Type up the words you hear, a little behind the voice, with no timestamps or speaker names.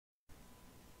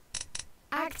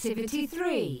Activity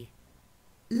 3.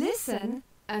 Listen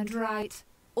and write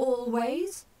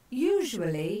always,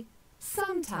 usually,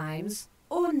 sometimes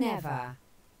or never.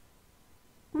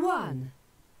 1.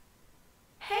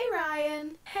 Hey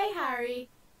Ryan, hey Harry,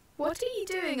 what are you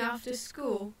doing after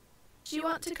school? Do you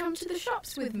want to come to the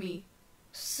shops with me?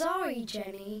 Sorry,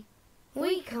 Jenny,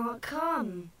 we can't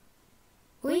come.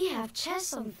 We have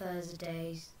chess on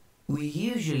Thursdays. We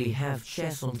usually have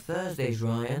chess on Thursdays,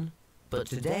 Ryan, but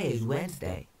today is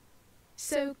Wednesday.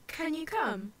 So, can you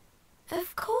come?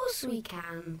 Of course we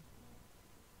can.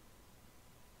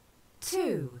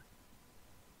 2.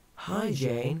 Hi,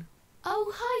 Jane.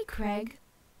 Oh, hi, Craig.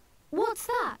 What's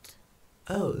that?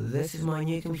 Oh, this is my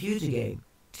new computer game,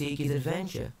 Tiki's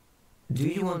Adventure. Do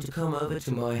you want to come over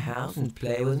to my house and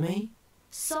play with me?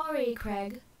 Sorry,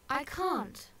 Craig, I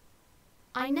can't.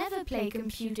 I never play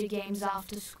computer games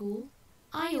after school.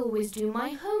 I always do my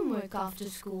homework after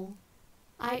school.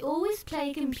 I always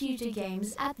play computer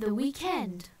games at the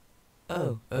weekend.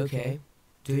 Oh, okay.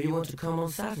 Do you want to come on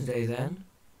Saturday then?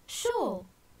 Sure.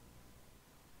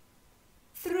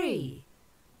 3.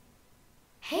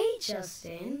 Hey,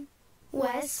 Justin,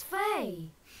 where's Faye?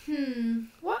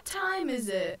 What time is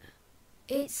it?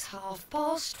 It's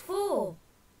 4:30.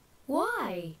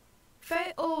 Why?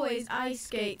 Faye always ice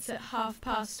skates at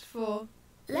 4:30.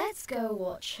 Let's go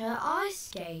watch her ice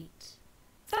skate.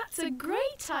 That's a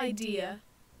great idea.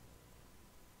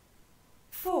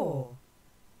 4.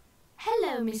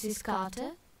 Hello, Mrs.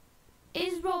 Carter.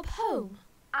 Is Rob home?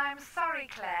 I'm sorry,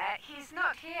 Claire, he's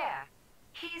not here.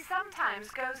 He sometimes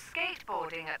goes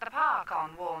skateboarding at the park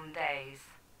on warm days.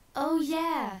 Oh,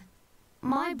 yeah.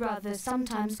 My brother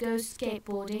sometimes goes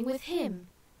skateboarding with him.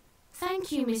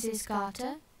 Thank you, Mrs.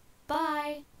 Carter.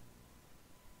 Bye.